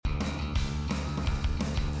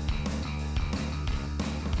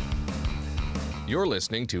You're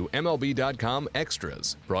listening to MLB.com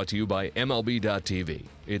Extras, brought to you by MLB.tv.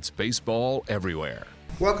 It's baseball everywhere.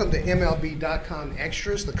 Welcome to MLB.com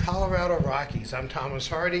Extras, the Colorado Rockies. I'm Thomas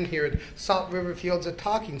Harding here at Salt River Fields at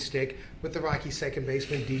Talking Stick with the Rockies second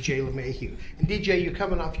baseman DJ LeMahieu. And DJ, you're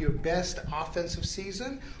coming off your best offensive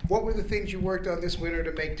season. What were the things you worked on this winter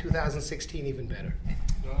to make 2016 even better?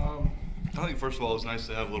 I think first of all, it was nice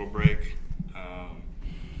to have a little break,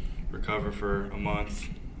 recover for a month,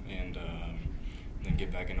 and then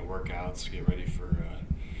get back into workouts, get ready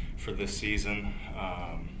for this season.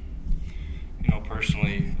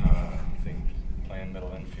 Personally, I think playing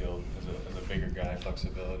middle infield as a bigger guy,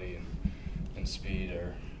 flexibility and speed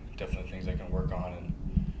are definitely things I can work on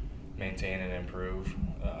and maintain and improve.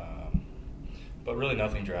 But really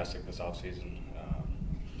nothing drastic this offseason.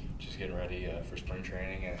 Just getting ready for spring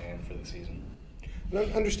training and for the season. I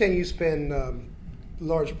understand you spend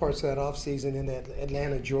large parts of that offseason in that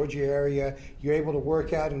Atlanta, Georgia area. You're able to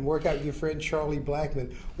work out with your friend Charlie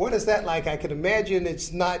Blackmon. What is that like? I can imagine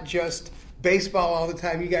it's not just baseball all the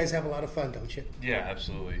time. You guys have a lot of fun, don't you? Yeah,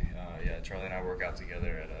 absolutely. Charlie and I work out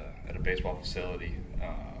together at a baseball facility,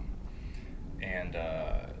 and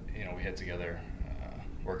we hit together,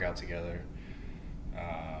 work out together,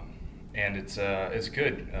 and it's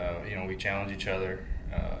good. We challenge each other,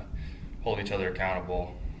 hold each other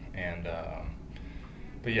accountable, and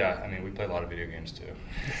but yeah, I mean, we play a lot of video games too.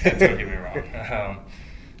 Don't get me wrong.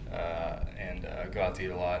 And go out to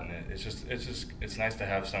eat a lot, and it's nice to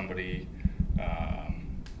have somebody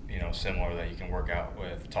similar that you can work out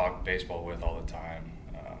with, talk baseball with all the time,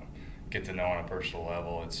 get to know on a personal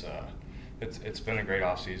level. It's been a great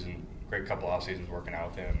great couple off seasons working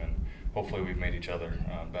out with him, and hopefully we've made each other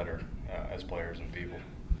better as players and people.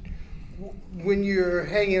 When you're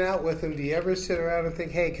hanging out with him, do you ever sit around and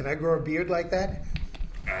think, hey, can I grow a beard like that?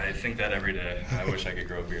 I think that every day. I wish I could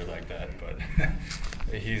grow a beard like that, but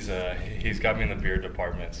he's got me in the beard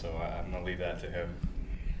department, so I'm going to leave that to him.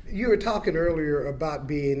 You were talking earlier about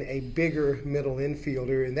being a bigger middle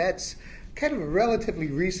infielder, and that's kind of a relatively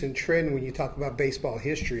recent trend when you talk about baseball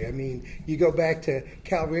history. I mean, you go back to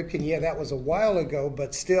Cal Ripken, yeah, that was a while ago,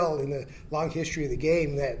 but still in the long history of the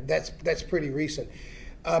game, that's pretty recent.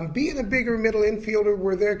 Being a bigger middle infielder,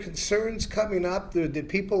 were there concerns coming up? Did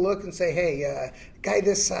people look and say, hey, a guy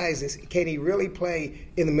this size, can he really play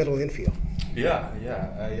in the middle infield? Yeah.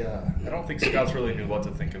 I don't think scouts really knew what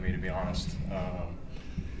to think of me, to be honest.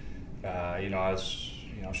 I was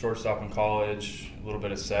shortstop in college, a little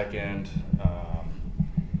bit of second.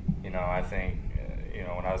 I think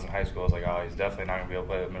when I was in high school, I was like, oh, he's definitely not going to be able to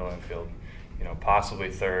play the middle infield.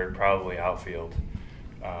 Possibly third, probably outfield.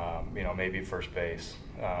 Maybe first base.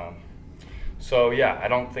 I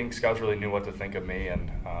don't think scouts really knew what to think of me,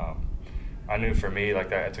 and I knew for me, like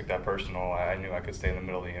that, I took that personal. I knew I could stay in the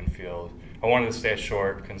middle of the infield. I wanted to stay at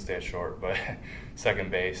short, couldn't stay at short, but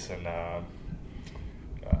second base, and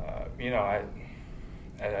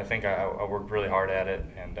I think I worked really hard at it,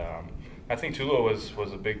 and I think Tulo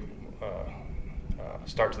was a big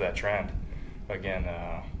start to that trend. Again,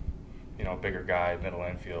 bigger guy, middle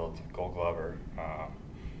infield, Gold Glover.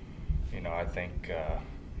 I think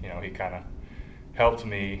he kind of helped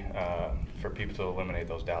me for people to eliminate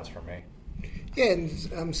those doubts for me. Yeah,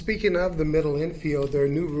 and speaking of the middle infield, there are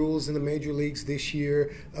new rules in the major leagues this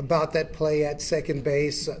year about that play at second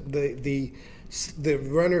base. The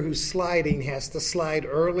runner who's sliding has to slide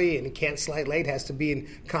early and can't slide late, has to be in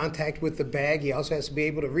contact with the bag. He also has to be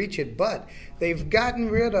able to reach it. But they've gotten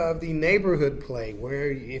rid of the neighborhood play where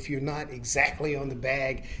if you're not exactly on the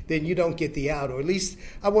bag, then you don't get the out. Or at least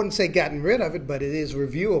I wouldn't say gotten rid of it, but it is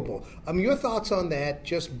reviewable. Your thoughts on that,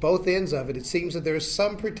 just both ends of it. It seems that there's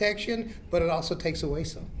some protection, but it also takes away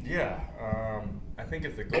some. Yeah, I think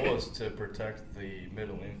if the goal is to protect the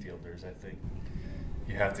middle infielders, I think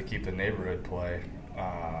you have to keep the neighborhood play,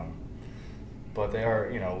 but they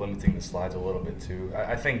are, limiting the slides a little bit too.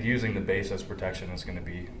 I think using the base as protection is going to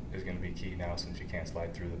be key now, since you can't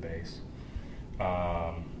slide through the base.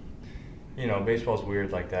 Baseball's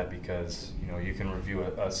weird like that because you can review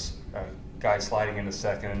a guy sliding into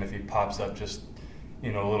second, and if he pops up just a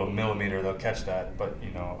little millimeter, they'll catch that. But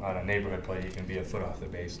on a neighborhood play, you can be a foot off the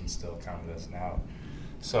base and still count it as an out.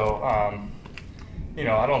 So.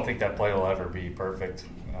 I don't think that play will ever be perfect.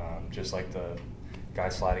 Just like the guy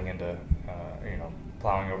sliding into,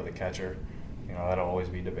 plowing over the catcher, that'll always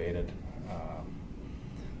be debated.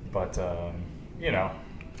 But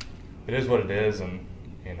it is what it is, and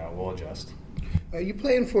we'll adjust. Are you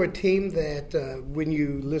playing for a team that, when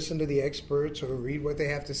you listen to the experts or read what they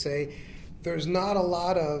have to say, there's not a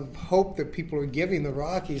lot of hope that people are giving the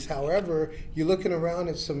Rockies. However, you're looking around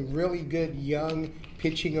at some really good young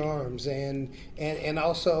pitching arms and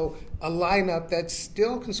also a lineup that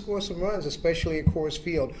still can score some runs, especially at Coors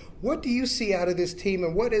Field. What do you see out of this team,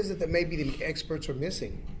 and what is it that maybe the experts are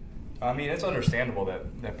missing? I mean, it's understandable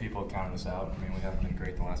that people have counted us out. I mean, we haven't been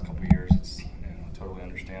great the last couple of years. It's totally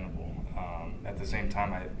understandable. At the same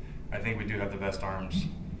time, I think we do have the best arms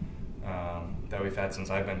that we've had since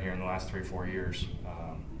I've been here in the last 3-4 years.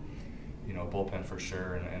 Bullpen for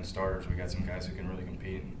sure, and starters. We got some guys who can really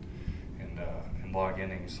compete and log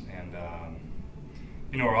innings. And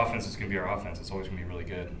our offense is going to be our offense. It's always going to be really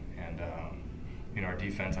good. And our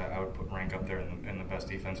defense, I would rank up there in the best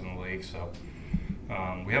defense in the league. So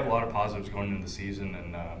we have a lot of positives going into the season,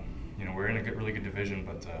 and we're in a really good division.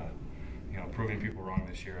 But proving people wrong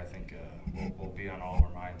this year, I think will be on all of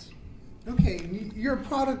our minds. Okay, you're a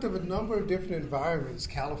product of a number of different environments.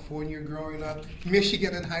 California growing up,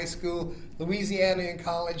 Michigan in high school, Louisiana in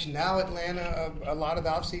college, now Atlanta a lot of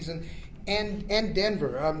the offseason, and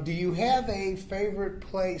Denver. Do you have a favorite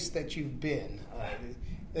place that you've been,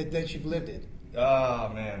 that you've lived in? Oh,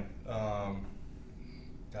 man.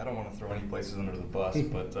 I don't want to throw any places under the bus,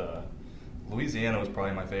 but Louisiana was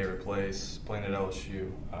probably my favorite place, playing at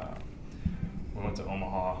LSU. We went to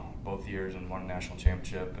Omaha both years and won a national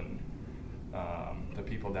championship, and the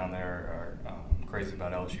people down there are crazy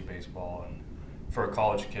about LSU baseball, and for a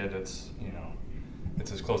college kid, it's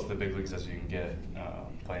as close to the big leagues as you can get,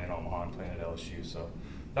 playing in Omaha and playing at LSU. So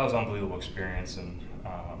that was an unbelievable experience, and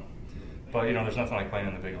but there's nothing like playing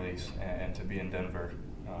in the big leagues, and to be in Denver,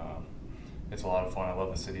 it's a lot of fun. I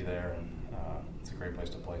love the city there, and it's a great place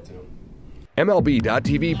to play too.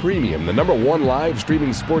 MLB.TV Premium, the #1 live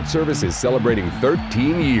streaming sports service, is celebrating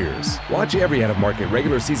 13 years. Watch every out-of-market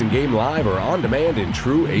regular season game live or on demand in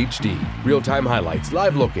true HD. Real-time highlights,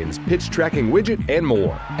 live look-ins, pitch tracking widget, and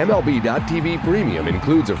more. MLB.TV Premium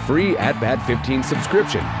includes a free At-Bat 15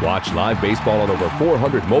 subscription. Watch live baseball on over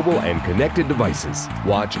 400 mobile and connected devices.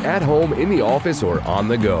 Watch at home, in the office, or on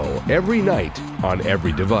the go every night on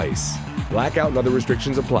every device. Blackout and other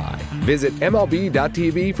restrictions apply. Visit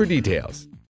MLB.TV for details.